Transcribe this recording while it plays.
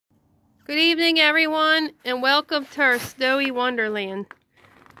Good evening, everyone, and welcome to our snowy wonderland.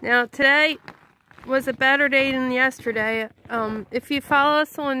 Now, today was a better day than yesterday. If you follow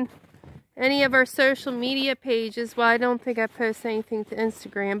us on any of our social media pages, well, I don't think I post anything to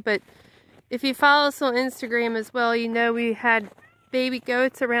Instagram, but if you follow us on Instagram as well, you know we had baby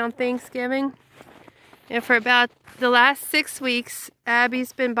goats around Thanksgiving. And for about the last 6 weeks,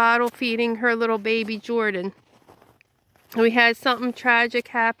 Abby's been bottle feeding her little baby Jordan. We had something tragic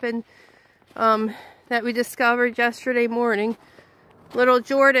happen that we discovered yesterday morning. Little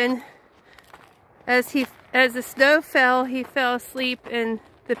Jordan, as the snow fell, he fell asleep and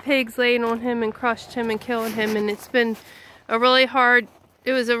the pigs laid on him and crushed him and killed him. And it's been a really hard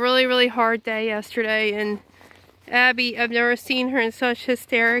day yesterday. And Abby, I've never seen her in such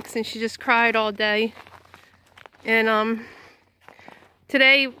hysterics, and she just cried all day. And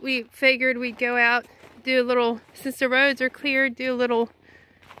today we figured we'd go out, do a little, since the roads are cleared, do a little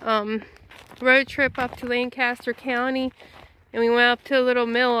road trip up to Lancaster County. And we went up to a little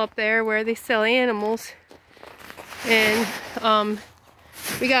mill up there where they sell animals. And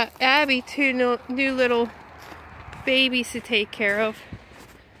we got Abby two new little babies to take care of,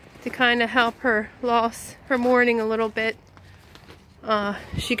 to kind of help her loss her mourning a little bit.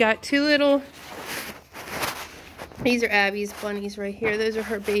 She got two little, these are Abby's bunnies right here. Those are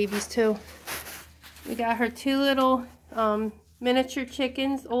her babies too. We got her two little miniature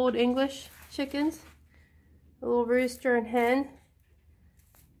chickens, Old English chickens, a little rooster and hen.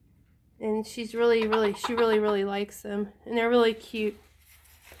 And she really likes them, and they're really cute.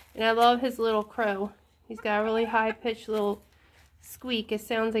 And I love his little crow. He's got a really high pitched little squeak. It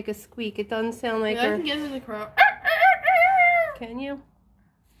sounds like a squeak. It doesn't sound like I can get in the crow. Can you?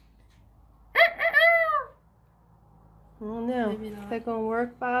 I don't know. Maybe not. Is that gonna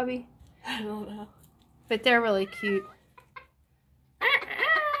work, Bobby? I don't know. But they're really cute.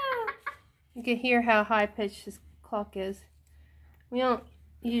 You can hear how high pitched this cluck is. We don't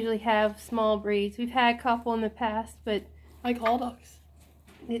usually have small breeds. We've had a couple in the past, but I call ducks.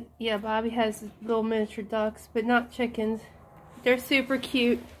 Yeah, Bobby has little miniature ducks, but not chickens. They're super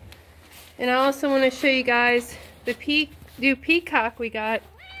cute. And I also want to show you guys the new peacock we got.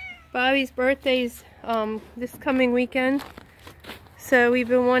 Bobby's birthday's this coming weekend, so we've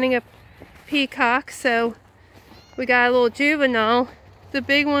been wanting a peacock, so we got a little juvenile. The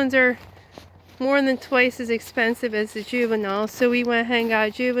big ones are more than twice as expensive as the juvenile, so we went ahead and got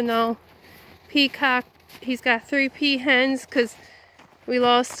a juvenile peacock. He's got 3 peahens because we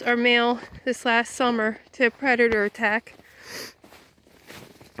lost our male this last summer to a predator attack.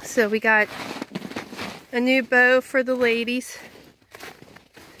 So we got a new beau for the ladies,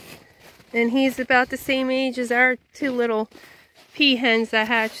 and he's about the same age as our 2 little peahens that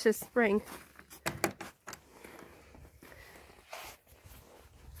hatched this spring.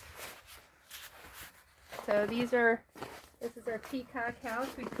 So this is our peacock house.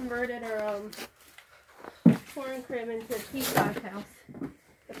 We converted our corn crib into a peacock house,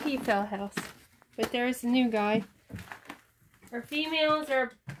 a peafowl house. But there's the new guy. Our females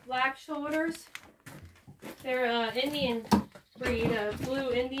are black shoulders. They're Indian breed, a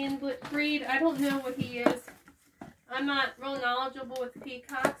blue Indian breed. I don't know what he is. I'm not real knowledgeable with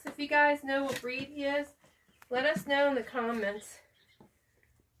peacocks. If you guys know what breed he is, let us know in the comments,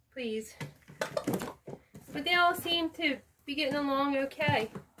 please. But they all seem to be getting along okay.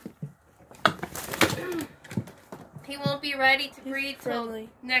 He won't be ready to breed till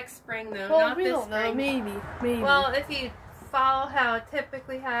next spring, though. Well, not we this don't know. spring. Maybe. Well, if you follow how it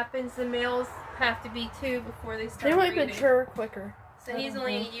typically happens, the males have to be 2 before they start they might breeding. mature quicker. So he's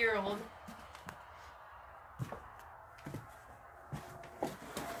only a year old.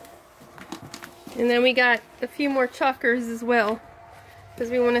 And then we got a few more chuckers as well,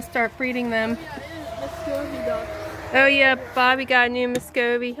 because we want to start breeding them. Oh yeah, Bobby got a new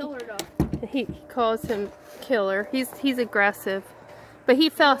Muscovy. Killer duck. He calls him Killer. He's aggressive, but he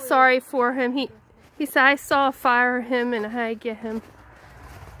felt sorry for him. He said, I saw a fire in him and I had to get him.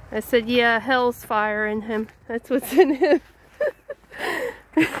 I said, yeah, hell's fire in him. That's what's in him.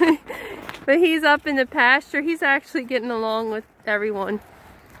 But he's up in the pasture. He's actually getting along with everyone.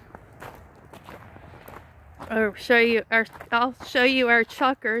 I'll show you our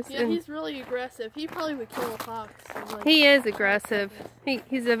chuckers. Yeah, he's really aggressive. He probably would kill a fox. Like, he is aggressive.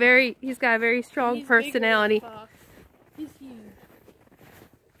 He's got a very strong personality. He's huge.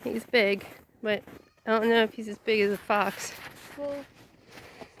 He's big, but I don't know if he's as big as a fox. Well,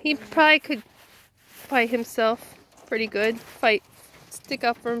 he probably could fight himself pretty good. Stick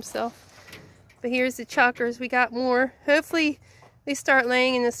up for himself. But here's the chuckers. We got more. Hopefully they start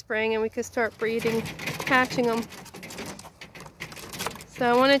laying in the spring and we can start breeding, hatching them. So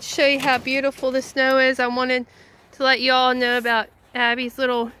I wanted to show you how beautiful the snow is. I wanted to let you all know about Abby's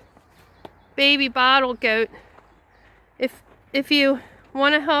little baby bottle goat. If you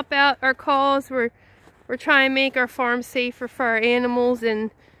want to help out our cause, we're trying to make our farm safer for our animals,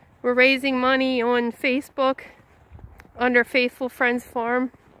 and we're raising money on Facebook under Faithful Friends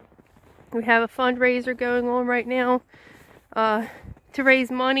Farm. We have a fundraiser going on right now to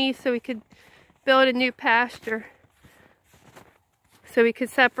raise money so we could build a new pasture, so we could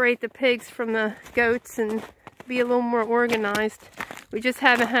separate the pigs from the goats and be a little more organized. We just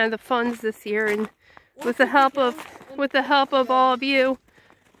haven't had the funds this year, and with the help of all of you,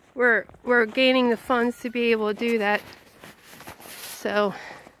 we're gaining the funds to be able to do that. So,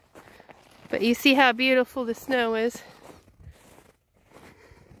 but you see how beautiful the snow is.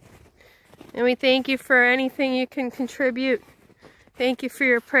 And we thank you for anything you can contribute. Thank you for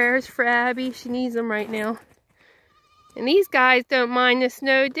your prayers for Abby. She needs them right now. And these guys don't mind the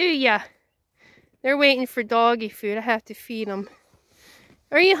snow, do ya? They're waiting for doggy food. I have to feed them.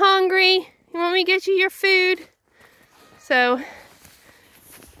 Are you hungry? You want me to get you your food? So,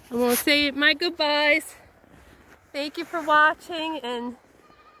 I'm going to say my goodbyes. Thank you for watching, and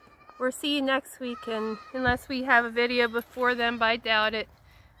we'll see you next week. And unless we have a video before then, but I doubt it.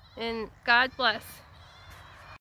 And God bless.